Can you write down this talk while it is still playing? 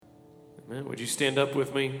Amen. Would you stand up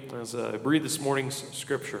with me as I read this morning's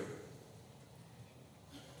scripture?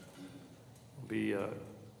 It'll be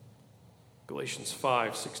Galatians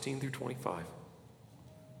 5:16-25.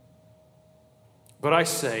 But I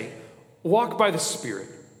say, walk by the Spirit,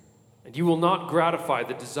 and you will not gratify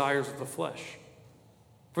the desires of the flesh.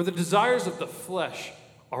 For the desires of the flesh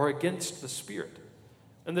are against the Spirit,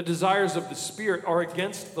 and the desires of the Spirit are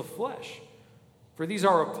against the flesh. For these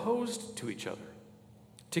are opposed to each other,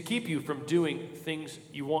 to keep you from doing things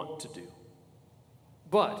you want to do.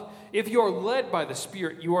 But if you are led by the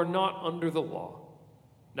Spirit, you are not under the law.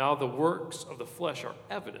 Now the works of the flesh are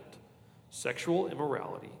evident: sexual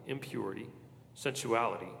immorality, impurity,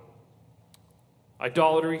 sensuality,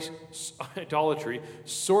 idolatry,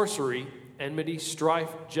 sorcery, enmity,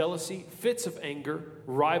 strife, jealousy, fits of anger,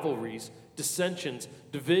 rivalries, dissensions,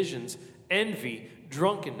 divisions, envy,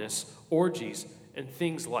 drunkenness, orgies, and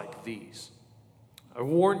things like these. I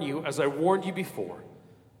warn you, as I warned you before,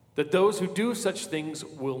 that those who do such things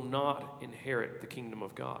will not inherit the kingdom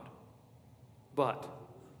of God. But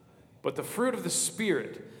the fruit of the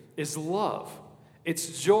Spirit is love.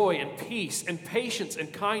 It's joy and peace and patience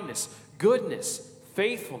and kindness, goodness,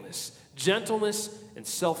 faithfulness, gentleness, and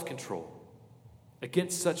self-control.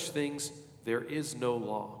 Against such things there is no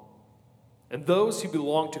law. And those who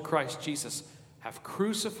belong to Christ Jesus have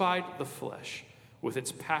crucified the flesh with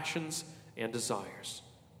its passions and desires.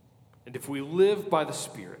 And if we live by the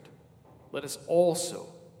Spirit, let us also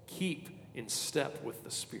keep in step with the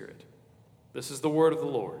Spirit. This is the word of the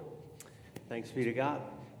Lord. Thanks be to God.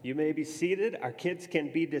 You may be seated. Our kids can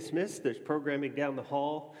be dismissed. There's programming down the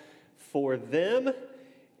hall for them.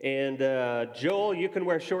 And Joel, you can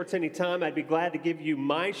wear shorts anytime. I'd be glad to give you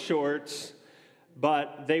my shorts,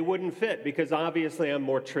 but they wouldn't fit because obviously I'm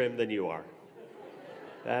more trim than you are.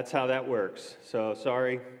 That's how that works. So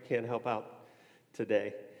sorry, can't help out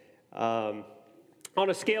today. On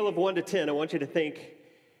a scale of 1 to 10, I want you to think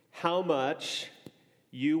how much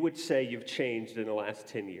you would say you've changed in the last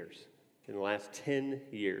 10 years. In the last 10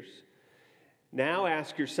 years. Now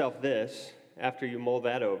ask yourself this, after you mull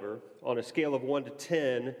that over, on a scale of 1 to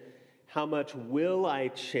 10, how much will I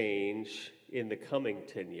change in the coming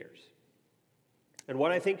 10 years? And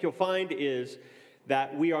what I think you'll find is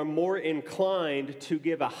that we are more inclined to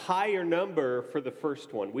give a higher number for the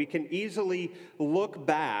first one. We can easily look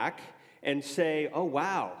back and say, oh,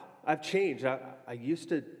 wow, I've changed. I used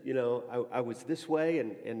to, I was this way,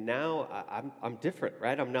 and now I'm different,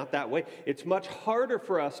 right? I'm not that way. It's much harder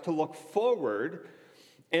for us to look forward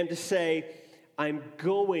and to say, I'm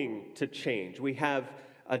going to change. We have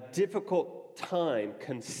a difficult time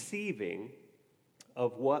conceiving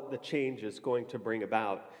of what the change is going to bring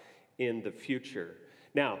about in the future.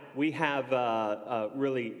 Now, we have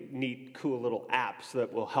really neat, cool little apps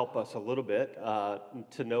that will help us a little bit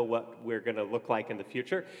to know what we're going to look like in the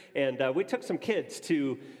future. And we took some kids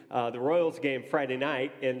to the Royals game Friday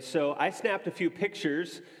night, and so I snapped a few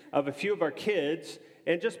pictures of a few of our kids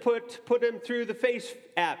and just put them through the Face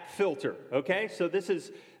app filter, okay? So this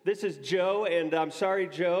is Joe, and I'm sorry,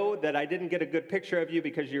 Joe, that I didn't get a good picture of you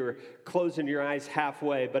because you were closing your eyes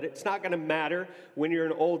halfway, but it's not going to matter when you're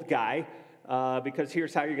an old guy. Because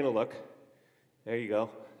here's how you're going to look. There you go.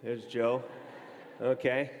 There's Joe.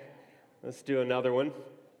 Okay. Let's do another one.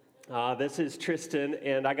 This is Tristan.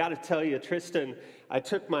 And I got to tell you, Tristan, I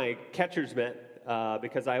took my catcher's mitt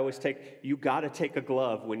because I always you got to take a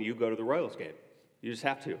glove when you go to the Royals game. You just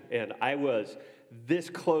have to. And I was this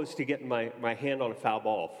close to getting my hand on a foul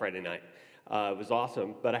ball Friday night. It was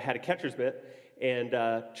awesome. But I had a catcher's mitt. And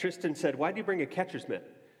Tristan said, why do you bring a catcher's mitt?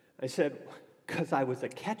 I said, because I was a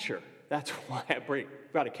catcher. That's why I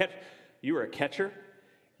brought a catcher. You were a catcher?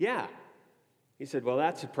 Yeah. He said, well,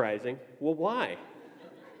 that's surprising. Well, why?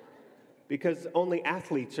 Because only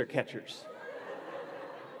athletes are catchers.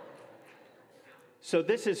 So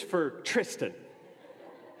this is for Tristan.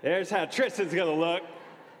 There's how Tristan's going to look.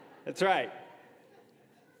 That's right.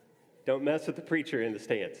 Don't mess with the preacher in the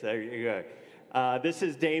stands. There you go. This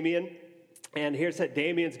is Damien. And here's how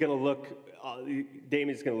Damien's going to look.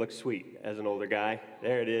 Damien's going to look sweet as an older guy.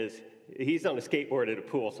 There it is. He's on a skateboard at a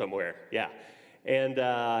pool somewhere. Yeah. And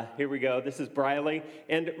here we go. This is Briley.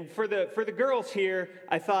 And for the girls here,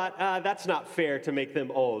 I thought, that's not fair to make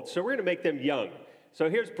them old. So we're going to make them young. So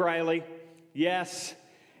here's Briley. Yes.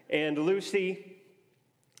 And Lucy.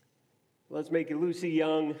 Let's make Lucy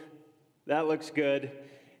young. That looks good.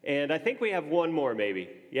 And I think we have one more maybe.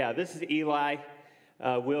 Yeah, this is Eli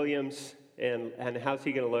Williams. And how's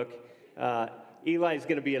he going to look? Eli's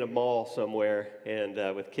going to be in a mall somewhere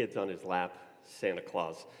and with kids on his lap, Santa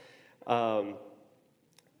Claus.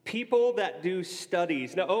 People that do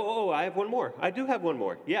studies. No, I have one more. I do have one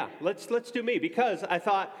more. Yeah, let's do me, because I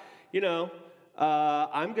thought,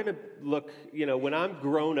 I'm going to look, when I'm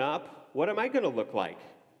grown up, what am I going to look like?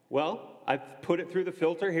 Well, I've put it through the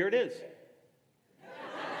filter. Here it is.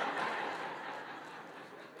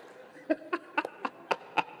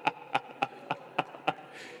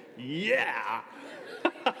 Yeah.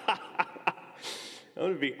 I'm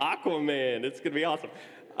going to be Aquaman. It's going to be awesome.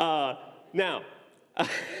 Now,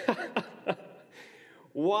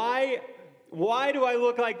 why do I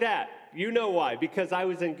look like that? You know why. Because I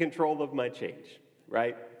was in control of my change,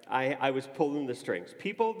 right? I was pulling the strings.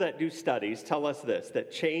 People that do studies tell us this,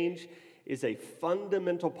 that change is a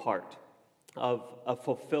fundamental part of a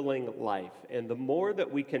fulfilling life. And the more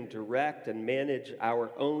that we can direct and manage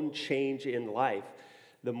our own change in life,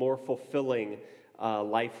 the more fulfilling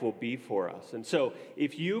life will be for us. And so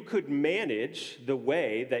if you could manage the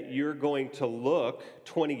way that you're going to look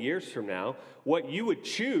 20 years from now, what you would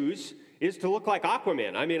choose is to look like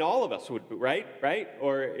Aquaman. I mean, all of us would, right?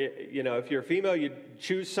 Or, if you're a female, you'd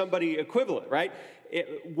choose somebody equivalent, right?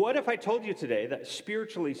 What if I told you today that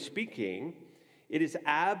spiritually speaking, it is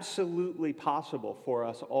absolutely possible for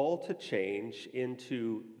us all to change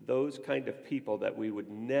into those kind of people that we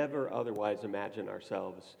would never otherwise imagine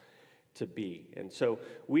ourselves to be. And so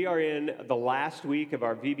we are in the last week of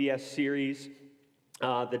our VBS series.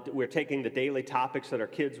 We're taking the daily topics that our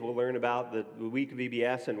kids will learn about the week of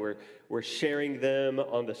VBS, and we're sharing them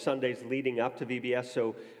on the Sundays leading up to VBS.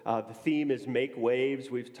 So the theme is Make Waves.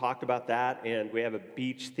 We've talked about that, and we have a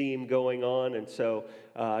beach theme going on. And so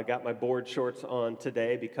I got my board shorts on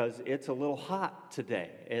today because it's a little hot today,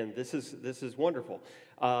 and this is wonderful.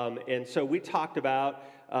 And so we talked about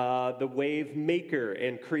the wave maker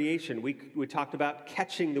and creation. We talked about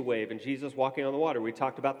catching the wave and Jesus walking on the water. We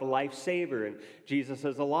talked about the life saver and Jesus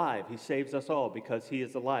is alive. He saves us all because he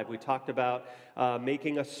is alive. We talked about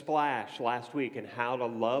making a splash last week and how to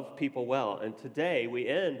love people well. And today we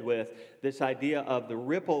end with this idea of the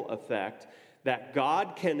ripple effect, that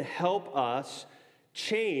God can help us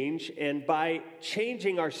change, and by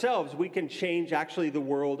changing ourselves, we can change actually the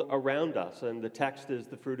world around us. And the text is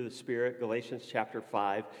the fruit of the Spirit, Galatians chapter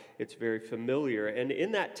 5. It's very familiar. And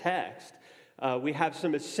in that text, we have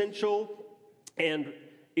some essential and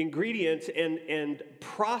ingredients and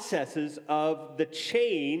processes of the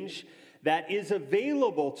change that is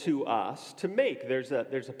available to us to make. There's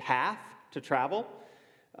a path to travel.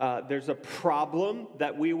 There's a problem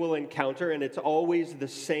that we will encounter, and it's always the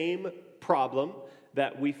same problem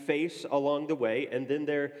that we face along the way. And then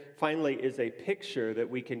there finally is a picture that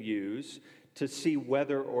we can use to see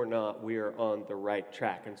whether or not we are on the right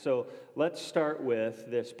track. And so let's start with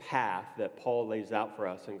this path that Paul lays out for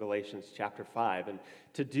us in Galatians chapter 5. And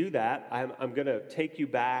to do that, I'm going to take you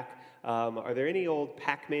back. Are there any old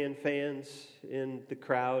Pac-Man fans in the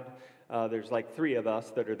crowd? There's like 3 of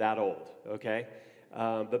us that are that old, okay?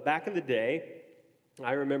 But back in the day,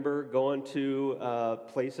 I remember going to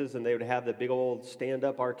places and they would have the big old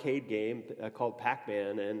stand-up arcade game called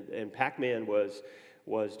Pac-Man, and Pac-Man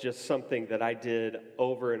was just something that I did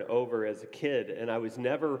over and over as a kid, and I was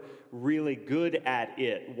never really good at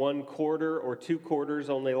it. 1 quarter or 2 quarters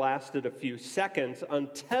only lasted a few seconds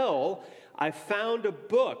until I found a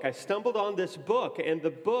book. I stumbled on this book, and the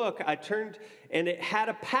book I turned, and it had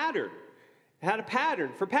a pattern. It had a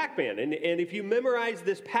pattern for Pac-Man, and if you memorize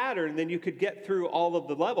this pattern, then you could get through all of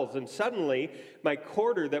the levels, and suddenly my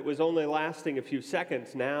quarter that was only lasting a few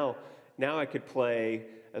seconds, now I could play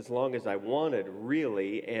as long as I wanted,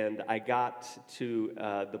 really, and I got to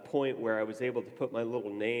the point where I was able to put my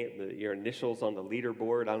little name, your initials on the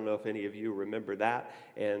leaderboard. I don't know if any of you remember that,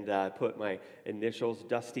 and I put my initials,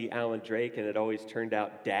 Dusty Allen Drake, and it always turned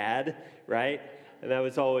out Dad, right? And that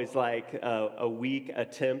was always like a weak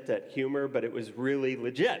attempt at humor, but it was really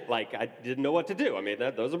legit. Like, I didn't know what to do. I mean,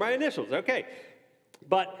 those are my initials. Okay.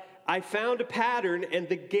 But I found a pattern, and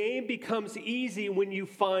the game becomes easy when you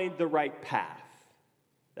find the right path.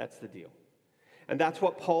 That's the deal. And that's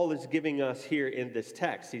what Paul is giving us here in this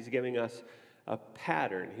text. He's giving us a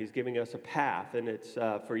pattern. He's giving us a path. And it's,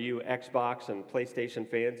 for you Xbox and PlayStation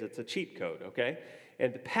fans, it's a cheat code, okay?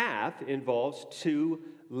 And the path involves 2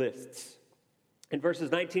 lists. In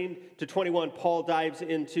verses 19 to 21, Paul dives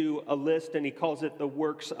into a list, and he calls it the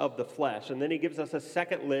works of the flesh. And then he gives us a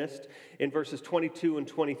second list in verses 22 and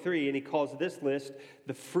 23, and he calls this list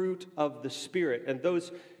the fruit of the Spirit. And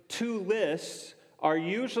those 2 lists are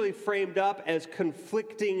usually framed up as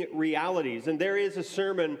conflicting realities. And there is a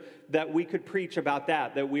sermon that we could preach about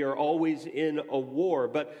that we are always in a war.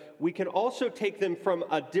 But we can also take them from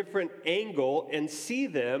a different angle and see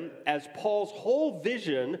them as Paul's whole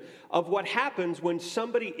vision of what happens when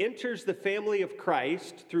somebody enters the family of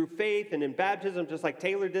Christ through faith and in baptism, just like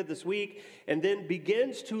Taylor did this week, and then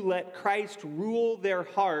begins to let Christ rule their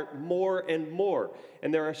heart more and more.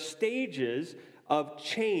 And there are stages of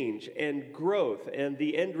change and growth, and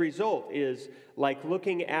the end result is like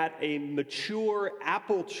looking at a mature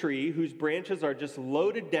apple tree whose branches are just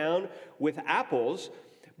loaded down with apples,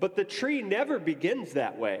 but the tree never begins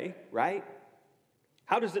that way, right?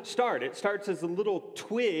 How does it start? It starts as a little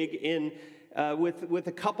twig with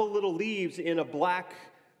a couple little leaves in a black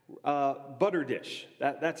butter dish.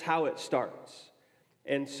 That's how it starts.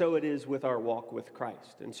 And so it is with our walk with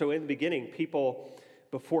Christ. And so in the beginning, people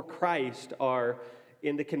before Christ are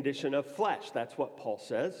in the condition of flesh. That's what Paul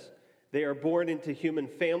says. They are born into human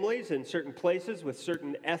families in certain places with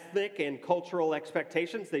certain ethnic and cultural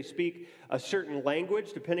expectations. They speak a certain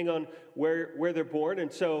language depending on where they're born.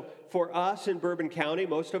 And so for us in Bourbon County,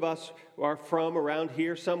 most of us are from around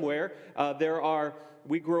here somewhere.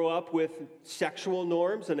 We grow up with sexual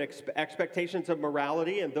norms and expectations of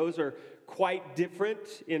morality, and those are quite different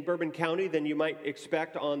in Bourbon County than you might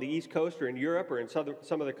expect on the East Coast or in Europe or in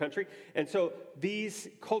some other country. And so these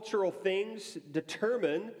cultural things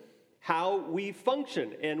determine how we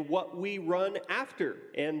function and what we run after.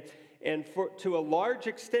 And to a large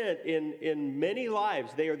extent, in many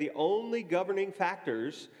lives, they are the only governing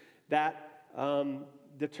factors that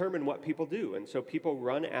determine what people do. And so people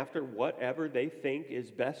run after whatever they think is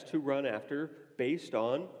best to run after based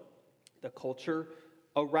on the culture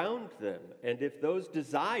around them. And if those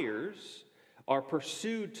desires are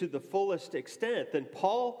pursued to the fullest extent, then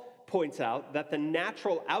Paul points out that the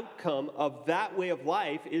natural outcome of that way of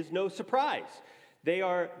life is no surprise. They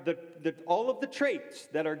are all of the traits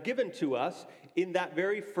that are given to us in that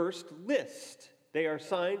very first list. They are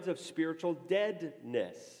signs of spiritual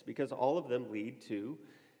deadness because all of them lead to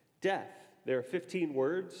death. There are 15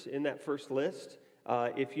 words in that first list.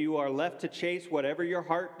 If you are left to chase whatever your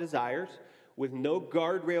heart desires with no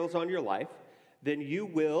guardrails on your life, then you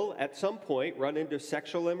will at some point run into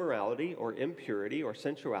sexual immorality or impurity or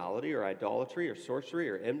sensuality or idolatry or sorcery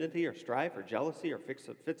or enmity or strife or jealousy or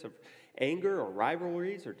fits of anger or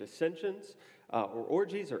rivalries or dissensions or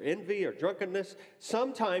orgies or envy or drunkenness.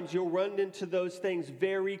 Sometimes you'll run into those things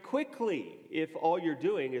very quickly if all you're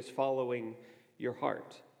doing is following your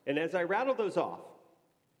heart. And as I rattle those off,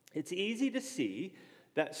 it's easy to see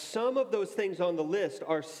that some of those things on the list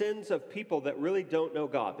are sins of people that really don't know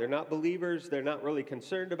God. They're not believers, they're not really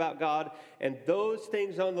concerned about God, and those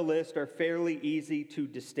things on the list are fairly easy to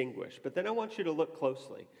distinguish. But then I want you to look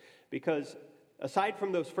closely, because aside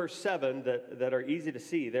from those first 7 that are easy to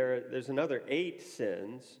see, there's another 8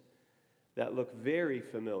 sins that look very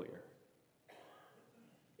familiar.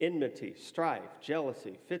 Enmity, strife,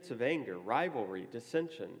 jealousy, fits of anger, rivalry,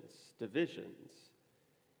 dissensions, divisions,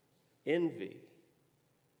 envy.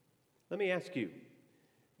 Let me ask you,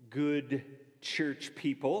 good church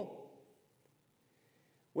people,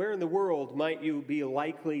 where in the world might you be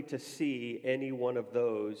likely to see any one of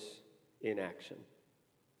those in action?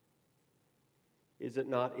 Is it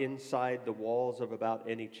not inside the walls of about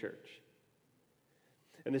any church?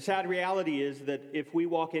 And the sad reality is that if we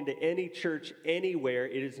walk into any church anywhere,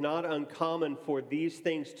 it is not uncommon for these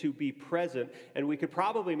things to be present. And we could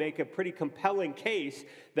probably make a pretty compelling case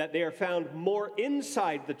that they are found more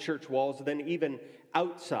inside the church walls than even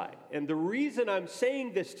outside. And the reason I'm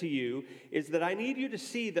saying this to you is that I need you to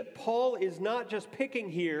see that Paul is not just picking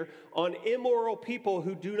here on immoral people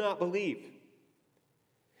who do not believe.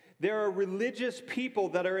 There are religious people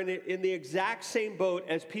that are in the exact same boat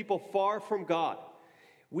as people far from God.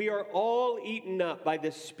 We are all eaten up by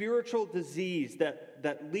this spiritual disease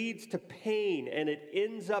that leads to pain, and it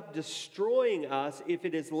ends up destroying us if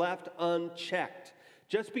it is left unchecked.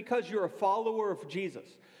 Just because you're a follower of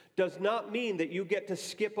Jesus does not mean that you get to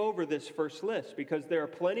skip over this first list, because there are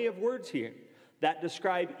plenty of words here that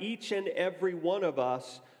describe each and every one of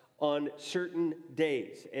us on certain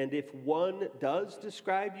days. And if one does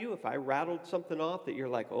describe you, if I rattled something off that you're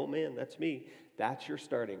like, oh man, that's me, that's your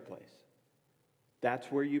starting place.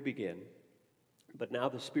 That's where you begin. But now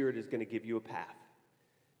the Spirit is going to give you a path.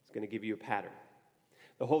 It's going to give you a pattern.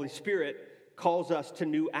 The Holy Spirit calls us to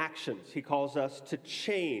new actions. He calls us to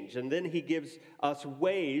change. And then He gives us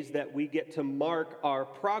ways that we get to mark our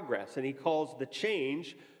progress. And He calls the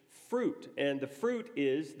change fruit. And the fruit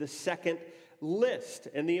is the second list.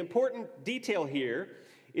 And the important detail here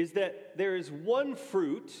is that there is one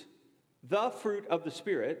fruit the fruit of the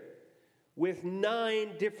Spirit with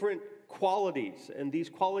 9 different qualities. And these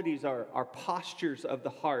qualities are postures of the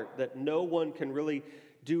heart that no one can really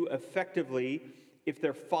do effectively if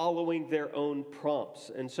they're following their own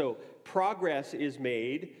prompts. And so progress is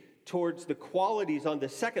made towards the qualities on the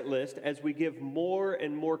second list as we give more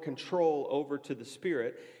and more control over to the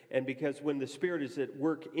Spirit. And because when the Spirit is at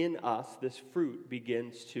work in us, this fruit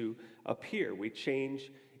begins to appear. We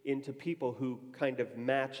change into people who kind of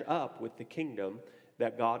match up with the kingdom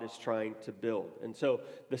that God is trying to build. And so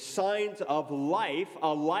the signs of life,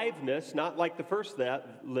 aliveness, not like the first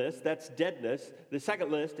list, that's deadness. The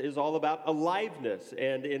second list is all about aliveness.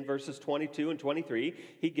 And in verses 22 and 23,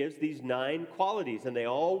 he gives these 9 qualities, and they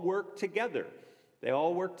all work together. They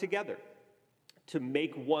all work together to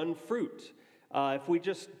make one fruit. If we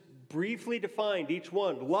just briefly defined each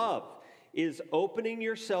one, love is opening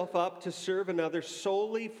yourself up to serve another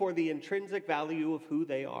solely for the intrinsic value of who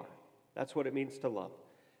they are. That's what it means to love.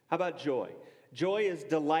 How about joy? Joy is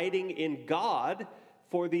delighting in God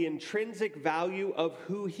for the intrinsic value of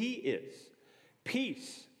who he is.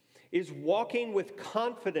 Peace is walking with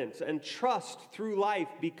confidence and trust through life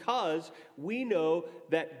because we know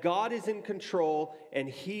that God is in control and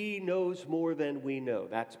he knows more than we know.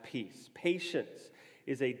 That's peace. Patience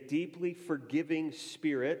is a deeply forgiving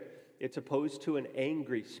spirit. It's opposed to an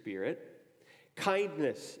angry spirit.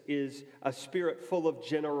 Kindness is a spirit full of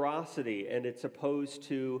generosity, and it's opposed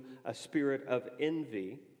to a spirit of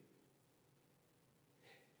envy.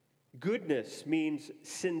 Goodness means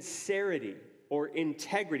sincerity or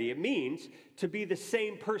integrity. It means to be the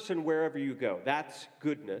same person wherever you go. That's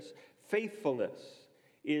goodness. Faithfulness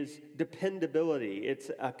is dependability.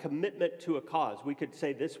 It's a commitment to a cause. We could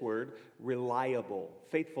say this word, reliable.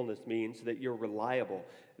 Faithfulness means that you're reliable.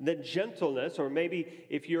 And then gentleness, or maybe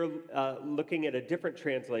if you're looking at a different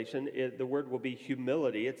translation, the word will be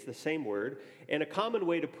humility. It's the same word. And a common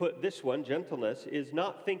way to put this one, gentleness, is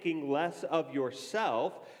not thinking less of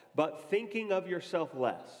yourself, but thinking of yourself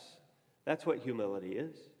less. That's what humility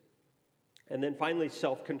is. And then finally,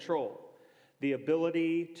 self-control. The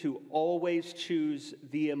ability to always choose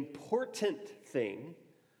the important thing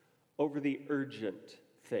over the urgent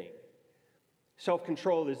thing.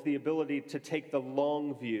 Self-control is the ability to take the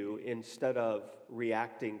long view instead of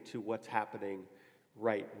reacting to what's happening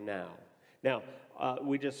right now. Now,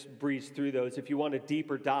 we just breezed through those. If you want a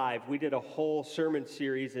deeper dive, we did a whole sermon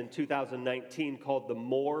series in 2019 called the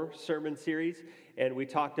More Sermon Series, and we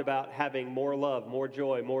talked about having more love, more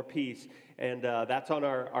joy, more peace, and that's on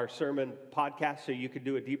our sermon podcast, so you could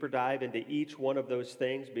do a deeper dive into each one of those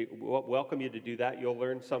things. We welcome you to do that. You'll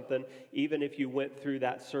learn something, even if you went through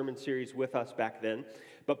that sermon series with us back then.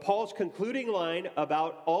 But Paul's concluding line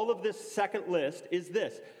about all of this second list is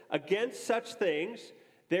this: against such things,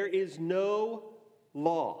 there is no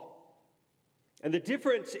law. And the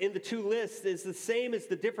difference in the two lists is the same as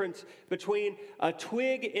the difference between a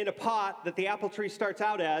twig in a pot that the apple tree starts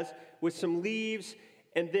out as with some leaves,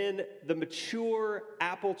 and then the mature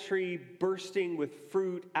apple tree bursting with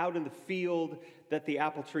fruit out in the field that the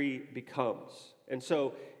apple tree becomes. And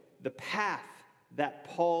so the path that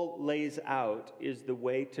Paul lays out is the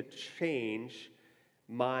way to change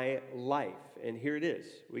my life. And here it is.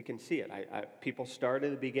 We can see it. People start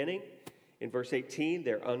in the beginning. In verse 18,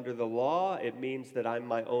 they're under the law. It means that I'm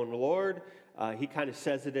my own Lord. He kind of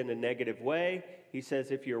says it in a negative way. He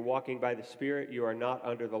says, if you're walking by the Spirit, you are not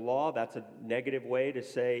under the law. That's a negative way to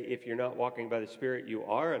say, if you're not walking by the Spirit, you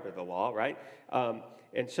are under the law, right?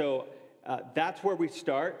 And so that's where we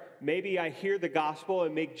start. Maybe I hear the gospel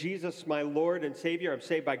and make Jesus my Lord and Savior. I'm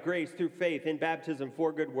saved by grace through faith in baptism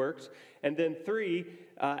for good works. And then 3,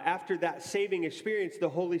 after that saving experience, the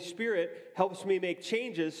Holy Spirit helps me make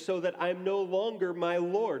changes so that I'm no longer my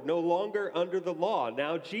Lord, no longer under the law.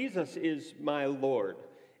 Now Jesus is my Lord.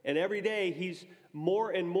 And every day he's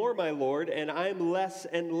more and more my Lord, and I'm less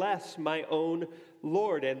and less my own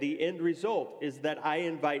Lord. And the end result is that I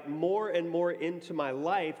invite more and more into my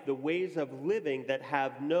life the ways of living that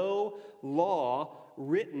have no law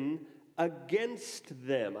written against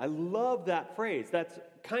them. I love that phrase. That's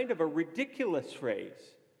kind of a ridiculous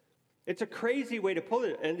phrase. It's a crazy way to put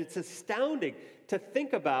it, and it's astounding to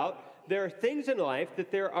think about. There are things in life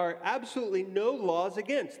that there are absolutely no laws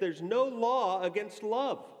against. There's no law against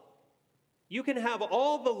love. You can have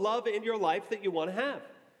all the love in your life that you want to have.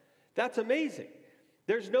 That's amazing.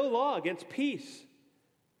 There's no law against peace.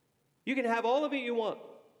 You can have all of it you want.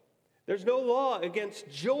 There's no law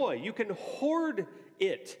against joy. You can hoard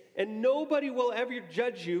it, and nobody will ever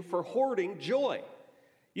judge you for hoarding joy.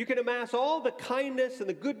 You can amass all the kindness and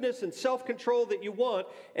the goodness and self-control that you want,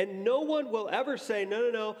 and no one will ever say,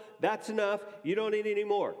 no, that's enough. You don't need any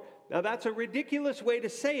more. Now, that's a ridiculous way to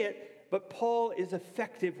say it, but Paul is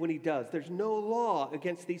effective when he does. There's no law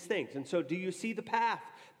against these things. And so do you see the path?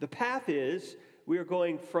 The path is we are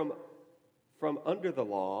going from under the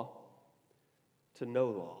law to no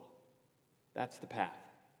law. That's the path.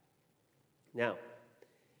 Now,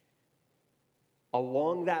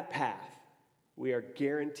 along that path, we are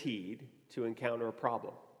guaranteed to encounter a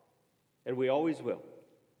problem. And we always will.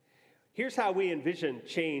 Here's how we envision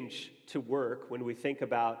change to work when we think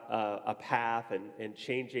about a path and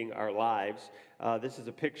changing our lives. This is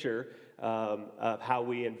a picture of how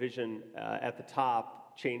we envision at the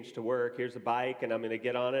top change to work. Here's a bike, and I'm going to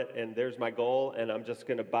get on it, and there's my goal, and I'm just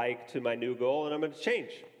going to bike to my new goal, and I'm going to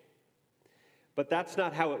change. But that's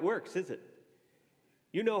not how it works, is it?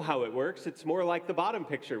 You know how it works. It's more like the bottom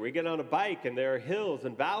picture. We get on a bike, and there are hills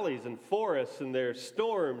and valleys and forests, and there's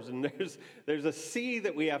storms, and there's a sea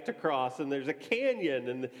that we have to cross, and there's a canyon,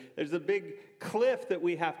 and there's a big cliff that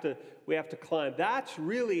we have to climb. That's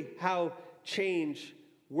really how change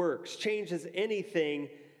works. Change is anything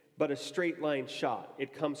but a straight line shot.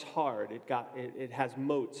 It comes hard. It has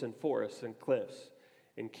moats and forests and cliffs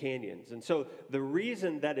and canyons. And so the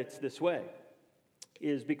reason that it's this way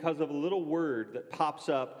is because of a little word that pops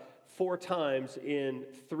up 4 times in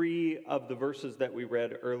 3 of the verses that we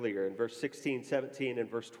read earlier, in verse 16, 17, and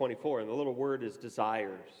verse 24. And the little word is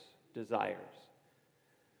desires. Desires.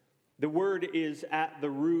 The word is at the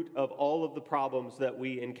root of all of the problems that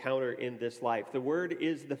we encounter in this life. The word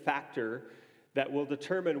is the factor that will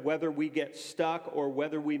determine whether we get stuck or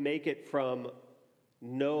whether we make it from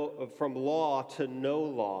law to no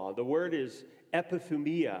law. The word is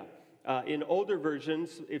epithumia. In older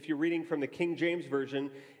versions, if you're reading from the King James Version,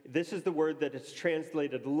 this is the word that is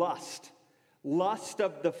translated lust. Lust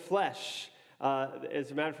of the flesh. As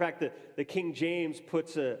a matter of fact, the King James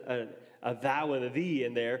puts a thou and a thee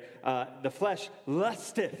in there. The flesh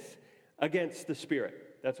lusteth against the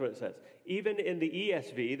spirit. That's what it says. Even in the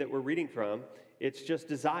ESV that we're reading from, it's just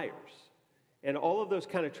desires. And all of those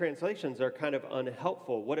kind of translations are kind of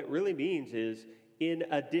unhelpful. What it really means is in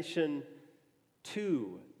addition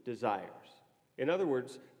to desires. In other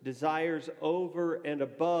words, desires over and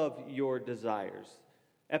above your desires.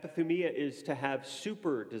 Epithumia is to have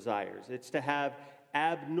super desires. It's to have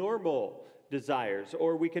abnormal desires.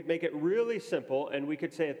 Or we could make it really simple and we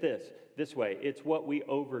could say it this way. It's what we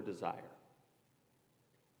over desire.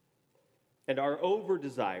 And our over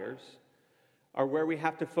desires are where we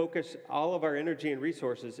have to focus all of our energy and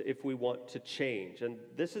resources if we want to change. And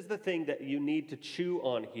this is the thing that you need to chew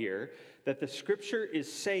on here, that the scripture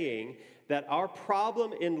is saying that our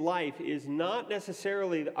problem in life is not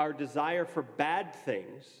necessarily our desire for bad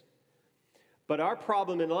things, but our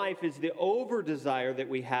problem in life is the over-desire that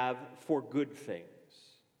we have for good things.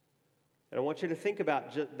 And I want you to think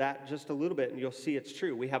about that just a little bit, and you'll see it's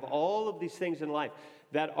true. We have all of these things in life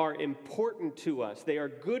that are important to us. They are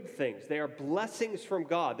good things. They are blessings from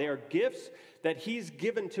God. They are gifts that He's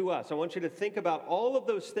given to us. I want you to think about all of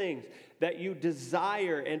those things that you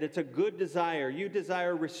desire, and it's a good desire. You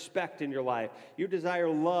desire respect in your life. You desire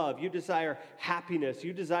love. You desire happiness.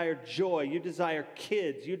 You desire joy. You desire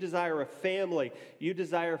kids. You desire a family. You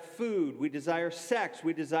desire food. We desire sex.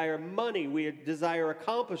 We desire money. We desire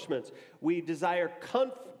accomplishments. We desire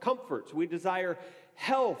comforts. We desire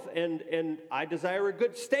health, and I desire a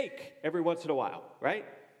good steak every once in a while, right?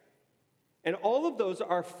 And all of those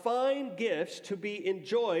are fine gifts to be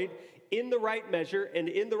enjoyed in the right measure and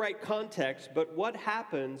in the right context, but what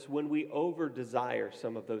happens when we over-desire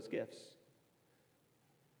some of those gifts?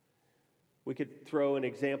 We could throw an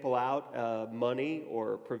example out, money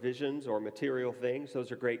or provisions or material things.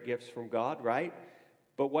 Those are great gifts from God, right?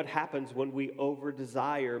 But what happens when we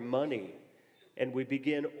over-desire money and we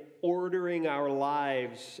begin ordering our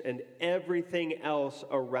lives and everything else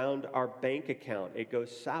around our bank account? It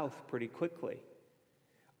goes south pretty quickly.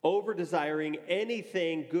 Over-desiring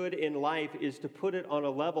anything good in life is to put it on a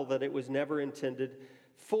level that it was never intended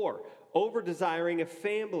for. Over-desiring a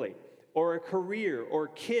family or a career or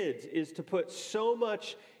kids is to put so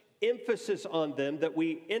much emphasis on them that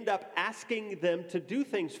we end up asking them to do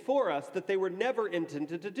things for us that they were never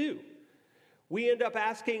intended to do. We end up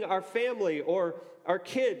asking our family or our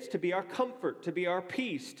kids to be our comfort, to be our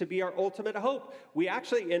peace, to be our ultimate hope. We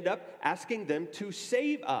actually end up asking them to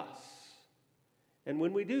save us. And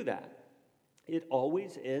when we do that, it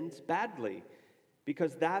always ends badly,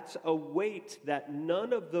 because that's a weight that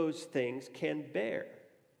none of those things can bear.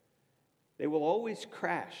 They will always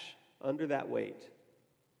crash under that weight.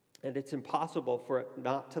 And it's impossible for it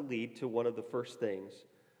not to lead to one of the first things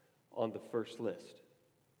on the first list.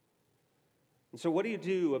 And so what do you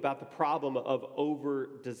do about the problem of over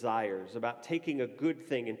desires, about taking a good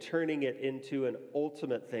thing and turning it into an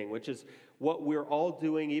ultimate thing, which is what we're all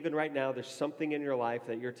doing even right now? There's something in your life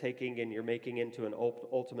that you're taking and you're making into an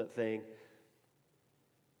ultimate thing.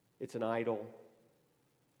 It's an idol.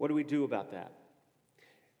 What do we do about that?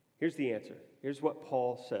 Here's the answer. Here's what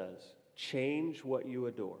Paul says. Change what you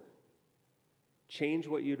adore. Change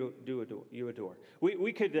what you adore.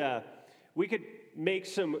 We could make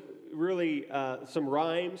some really some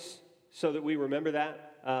rhymes so that we remember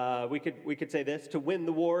that. We could say this: to win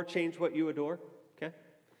the war, change what you adore. Okay.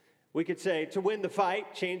 We could say, to win the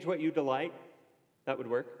fight, change what you delight. That would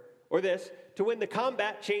work. Or this: to win the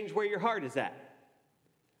combat, change where your heart is at.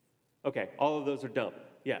 Okay, all of those are dumb.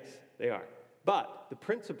 Yes, they are. But the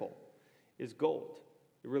principle is gold.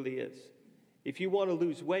 It really is. If you want to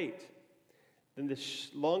lose weight, then the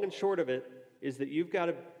long and short of it is that you've got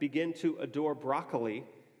to begin to adore broccoli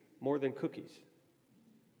more than cookies.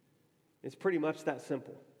 It's pretty much that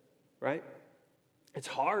simple, right? It's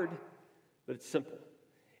hard, but it's simple.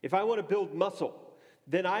 If I want to build muscle,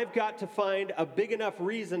 then I've got to find a big enough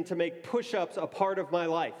reason to make push-ups a part of my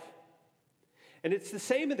life. And it's the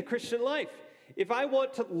same in the Christian life. If I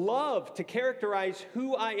want to love to characterize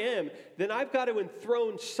who I am, then I've got to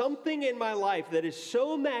enthrone something in my life that is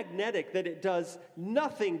so magnetic that it does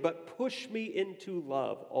nothing but push me into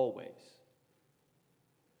love always.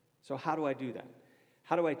 So how do I do that?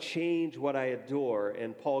 How do I change what I adore?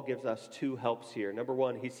 And Paul gives us two helps here. Number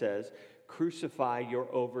one, he says, crucify your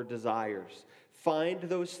over desires. Find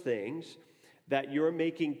those things that you're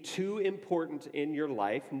making too important in your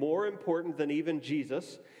life, more important than even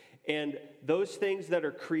Jesus. And those things that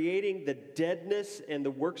are creating the deadness and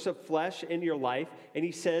the works of flesh in your life, and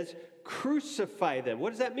he says, crucify them.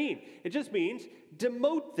 What does that mean? It just means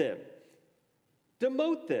demote them.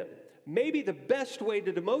 Demote them. Maybe the best way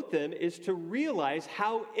to demote them is to realize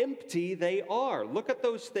how empty they are. Look at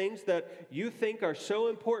those things that you think are so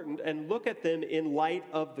important and look at them in light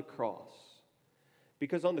of the cross.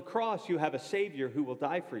 Because on the cross, you have a Savior who will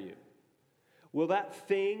die for you. Will that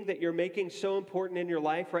thing that you're making so important in your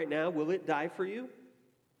life right now, will it die for you?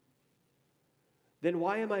 Then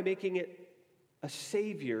why am I making it a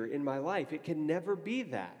savior in my life? It can never be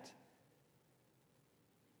that.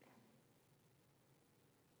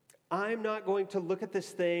 I'm not going to look at this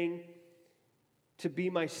thing to be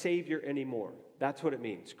my savior anymore. That's what it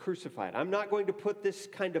means, crucified. I'm not going to put this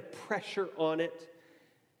kind of pressure on it.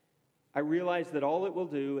 I realize that all it will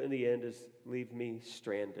do in the end is leave me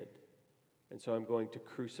stranded. And so I'm going to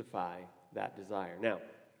crucify that desire. Now,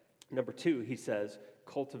 number two, he says,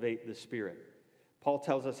 cultivate the Spirit. Paul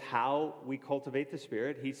tells us how we cultivate the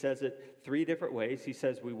Spirit. He says it three different ways. He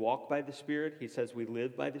says we walk by the Spirit. He says we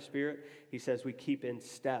live by the Spirit. He says we keep in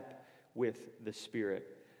step with the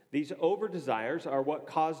Spirit. These over desires are what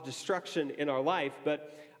cause destruction in our life,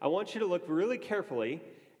 but I want you to look really carefully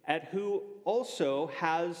at who also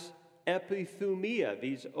has epithumia,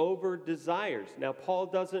 these over desires. Now, Paul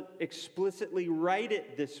doesn't explicitly write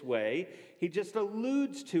it this way. He just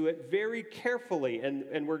alludes to it very carefully.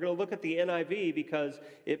 And we're going to look at the NIV because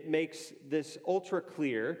it makes this ultra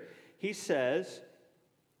clear. He says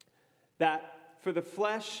that for the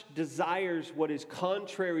flesh desires what is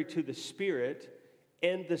contrary to the Spirit,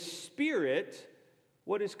 and the Spirit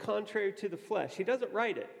what is contrary to the flesh. He doesn't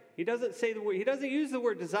write it. He doesn't say the word. He doesn't use the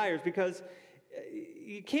word desires because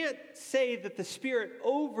you can't say that the Spirit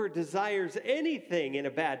over desires anything in a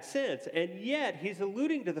bad sense, and yet he's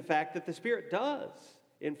alluding to the fact that the Spirit does,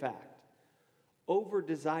 in fact, over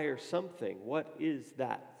desire something. What is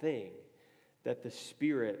that thing that the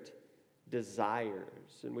Spirit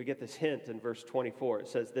desires? And we get this hint in verse 24. It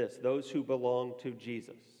says this: those who belong to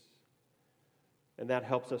Jesus. And that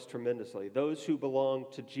helps us tremendously. Those who belong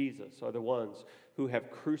to Jesus are the ones who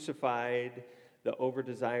have crucified the over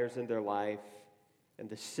desires in their life and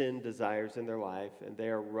the sin desires in their life, and they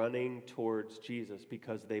are running towards Jesus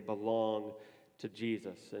because they belong to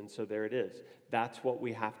Jesus. And so there it is. That's what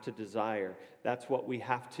we have to desire. That's what we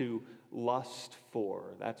have to lust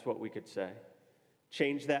for. That's what we could say.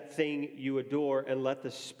 Change that thing you adore and let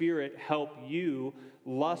the Spirit help you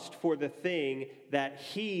lust for the thing that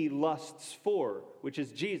He lusts for, which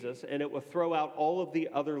is Jesus, and it will throw out all of the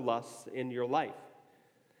other lusts in your life.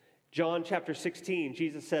 John chapter 16,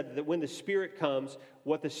 Jesus said that when the Spirit comes,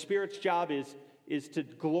 what the Spirit's job is to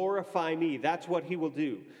glorify me. That's what He will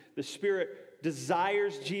do. The Spirit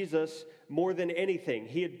desires Jesus more than anything.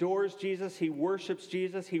 He adores Jesus. He worships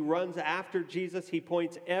Jesus. He runs after Jesus. He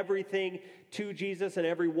points everything to Jesus and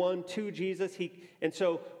everyone to Jesus. And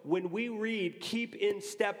so when we read, keep in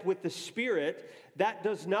step with the Spirit, that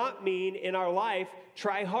does not mean in our life,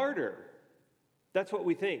 try harder. That's what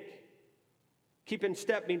we think. Keep in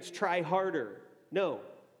step means try harder. No,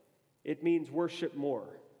 it means worship more.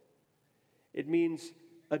 It means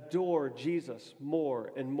adore Jesus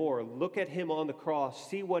more and more. Look at him on the cross.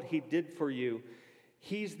 See what he did for you.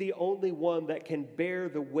 He's the only one that can bear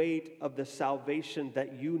the weight of the salvation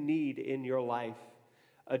that you need in your life.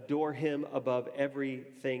 Adore him above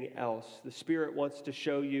everything else. The Spirit wants to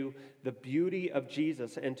show you the beauty of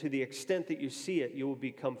Jesus, and to the extent that you see it, you will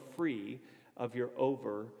become free of your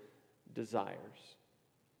over desires.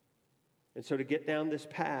 And so to get down this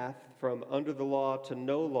path from under the law to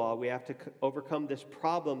no law, we have to overcome this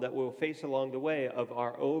problem that we'll face along the way of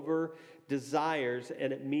our over desires,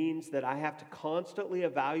 and it means that I have to constantly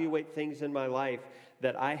evaluate things in my life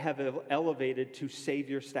that I have elevated to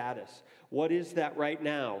Savior status. What is that right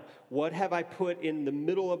now? What have I put in the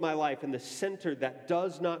middle of my life, in the center that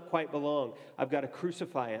does not quite belong? I've got to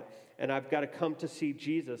crucify it, and I've got to come to see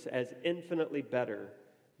Jesus as infinitely better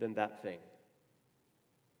than that thing.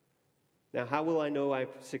 Now, how will I know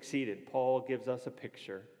I've succeeded? Paul gives us a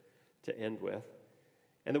picture to end with.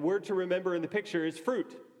 And the word to remember in the picture is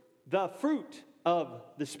fruit, the fruit of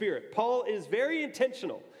the Spirit. Paul is very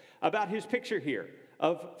intentional about his picture here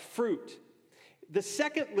of fruit. The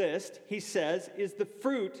second list, he says, is the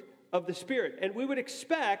fruit of the Spirit. And we would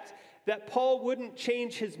expect that Paul wouldn't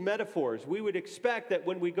change his metaphors. We would expect that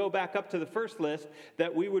when we go back up to the first list,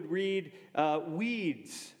 that we would read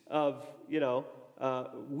weeds of,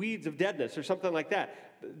 weeds of deadness or something like that.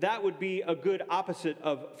 That would be a good opposite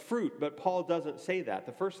of fruit, but Paul doesn't say that.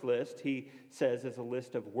 The first list, he says, is a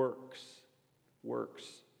list of works. Works.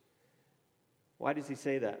 Why does he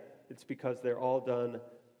say that? It's because they're all done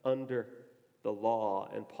under the law.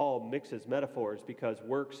 And Paul mixes metaphors because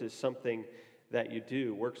works is something that you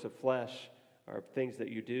do. Works of flesh are things that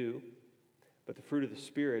you do, but the fruit of the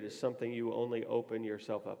Spirit is something you only open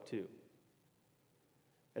yourself up to.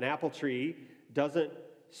 An apple tree doesn't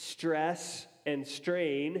stress and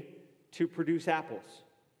strain to produce apples.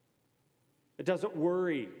 It doesn't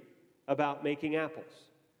worry about making apples.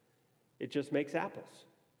 It just makes apples.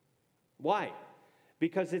 Why?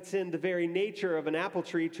 Because it's in the very nature of an apple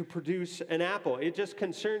tree to produce an apple. It just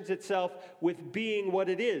concerns itself with being what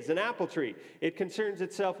it is, an apple tree. It concerns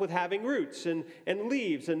itself with having roots and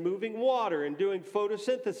leaves and moving water and doing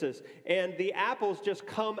photosynthesis. And the apples just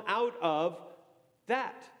come out of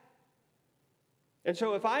that. And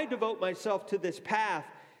so if I devote myself to this path,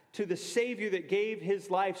 to the Savior that gave his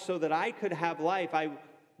life so that I could have life, I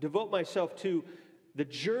devote myself to the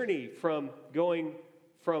journey from going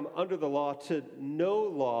from under the law to no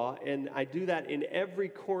law, and I do that in every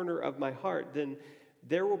corner of my heart, then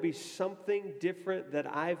there will be something different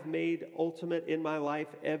that I've made ultimate in my life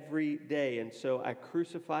every day. And so I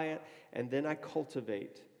crucify it, and then I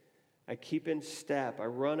cultivate. I keep in step. I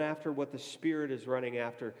run after what the Spirit is running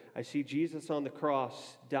after. I see Jesus on the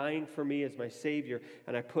cross dying for me as my Savior,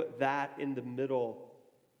 and I put that in the middle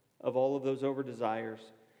of all of those over desires.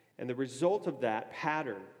 And the result of that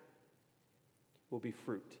pattern will be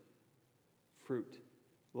fruit. Fruit.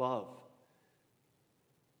 Love.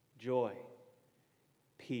 Joy.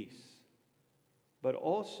 Peace. But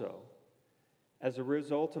also, as a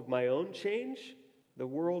result of my own change, the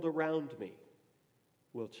world around me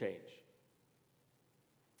will change.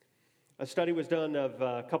 A study was done of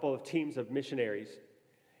a couple of teams of missionaries,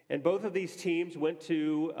 and both of these teams went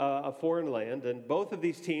to a foreign land, and both of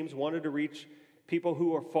these teams wanted to reach people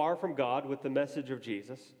who are far from God with the message of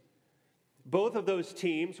Jesus. Both of those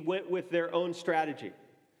teams went with their own strategy.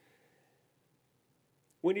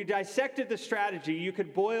 When you dissected the strategy, you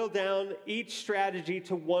could boil down each strategy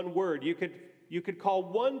to one word. You could call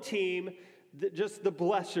one team just the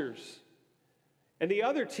blessers, and the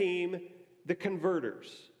other team the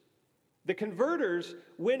converters. The converters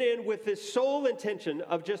went in with this sole intention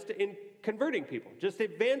of just converting people, just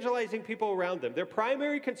evangelizing people around them. Their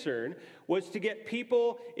primary concern was to get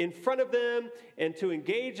people in front of them and to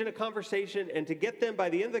engage in a conversation and to get them by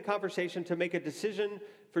the end of the conversation to make a decision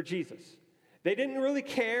for Jesus. They didn't really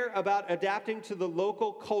care about adapting to the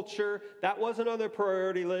local culture. That wasn't on their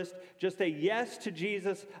priority list. Just a yes to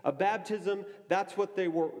Jesus, a baptism, that's what they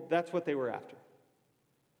were after.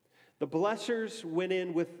 The blessers went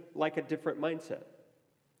in with like a different mindset.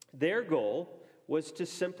 Their goal was to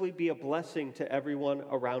simply be a blessing to everyone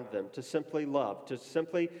around them, to simply love,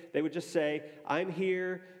 they would just say, I'm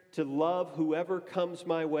here to love whoever comes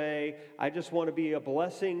my way. I just want to be a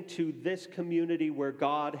blessing to this community where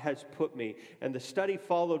God has put me. And the study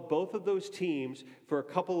followed both of those teams for a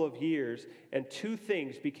couple of years, and two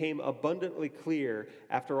things became abundantly clear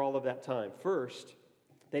after all of that time. First,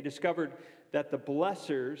 they discovered that the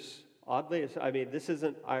blessers Oddly, this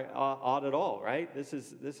isn't odd at all, right? This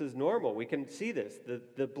is normal. We can see this.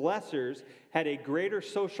 The blessers had a greater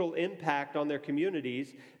social impact on their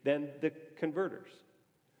communities than the converters.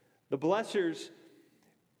 The blessers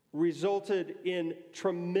resulted in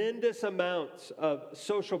tremendous amounts of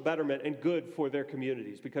social betterment and good for their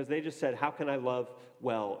communities because they just said, how can I love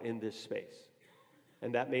well in this space?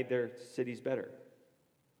 And that made their cities better.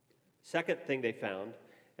 Second thing they found,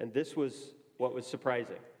 and this was what was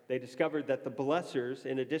surprising, they discovered that the blessers,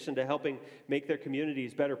 in addition to helping make their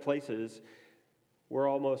communities better places, were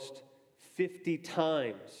almost 50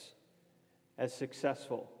 times as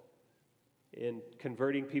successful in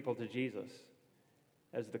converting people to Jesus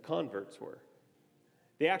as the converts were.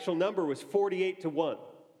 The actual number was 48 to 1.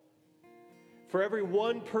 For every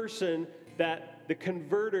one person that the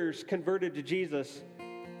converters converted to Jesus,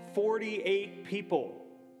 48 people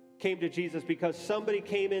came to Jesus because somebody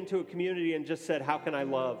came into a community and just said, how can I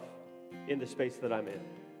love in the space that I'm in?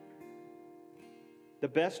 The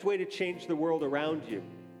best way to change the world around you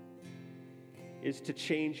is to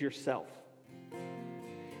change yourself.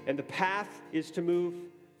 And the path is to move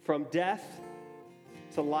from death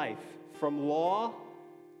to life, from law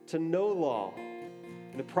to no law.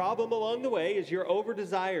 And the problem along the way is your over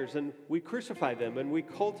desires, and we crucify them and we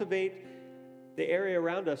cultivate the area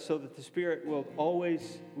around us so that the Spirit will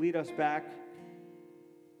always lead us back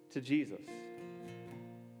to Jesus.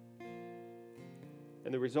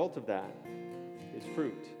 And the result of that is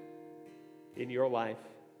fruit in your life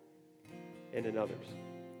and in others.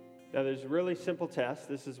 Now, there's a really simple test.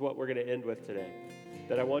 This is what we're going to end with today,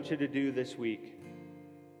 that I want you to do this week.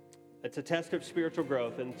 It's a test of spiritual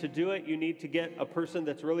growth, and to do it, you need to get a person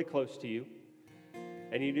that's really close to you,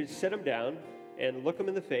 and you need to sit them down and look them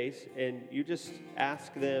in the face, and you just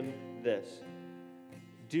ask them this: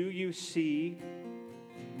 do you see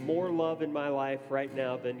more love in my life right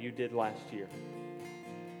now than you did last year?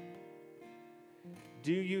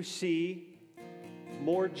 Do you see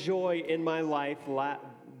more joy in my life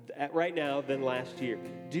right now than last year?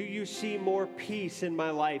 Do you see more peace in my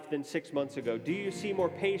life than 6 months ago? Do you see more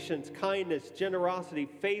patience, kindness, generosity,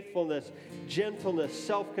 faithfulness, gentleness,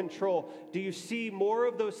 self-control? Do you see more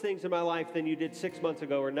of those things in my life than you did 6 months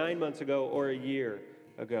ago or 9 months ago or a year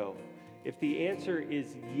ago? If the answer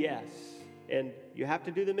is yes, and you have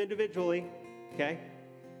to do them individually, okay?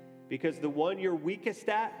 Because the one you're weakest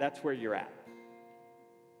at, that's where you're at.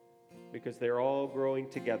 Because they're all growing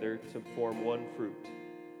together to form one fruit.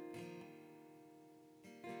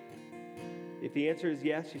 If the answer is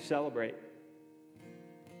yes, you celebrate.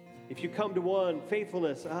 If you come to one,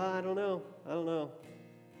 faithfulness, I don't know.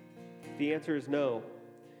 If the answer is no,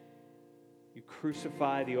 you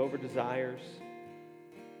crucify the over desires,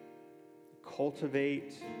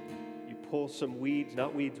 cultivate, you pull some weeds,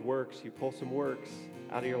 not weeds, works, you pull some works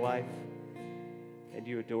out of your life, and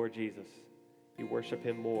you adore Jesus. You worship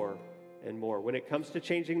him more and more. When it comes to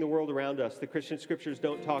changing the world around us, the Christian scriptures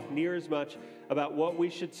don't talk near as much about what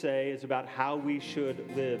we should say as about how we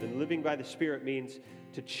should live. And living by the Spirit means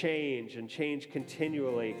to change and change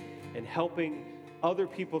continually. And helping other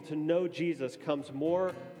people to know Jesus comes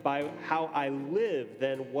more by how I live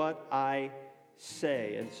than what I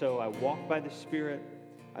say. And so I walk by the Spirit.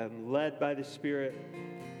 I'm led by the Spirit.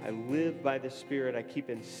 I live by the Spirit. I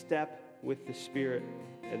keep in step with the Spirit,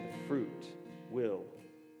 and the fruit will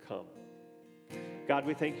come. God,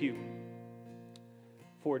 we thank you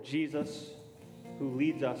for Jesus, who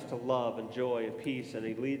leads us to love and joy and peace, and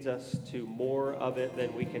he leads us to more of it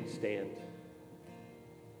than we can stand.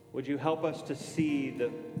 Would you help us to see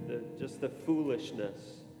just the foolishness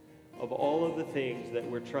of all of the things that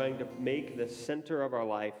we're trying to make the center of our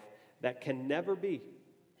life that can never be?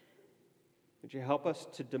 Would you help us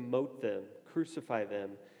to demote them, crucify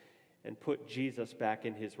them, and put Jesus back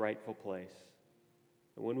in his rightful place?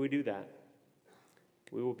 And when we do that,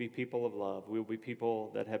 we will be people of love. We will be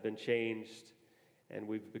people that have been changed, and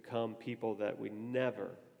we've become people that we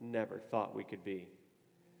never thought we could be.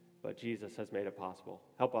 But Jesus has made it possible.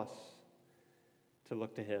 Help us to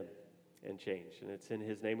look to him and change. And it's in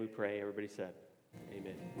his name we pray. Everybody said,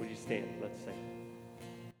 amen. Would you stand? Let's sing.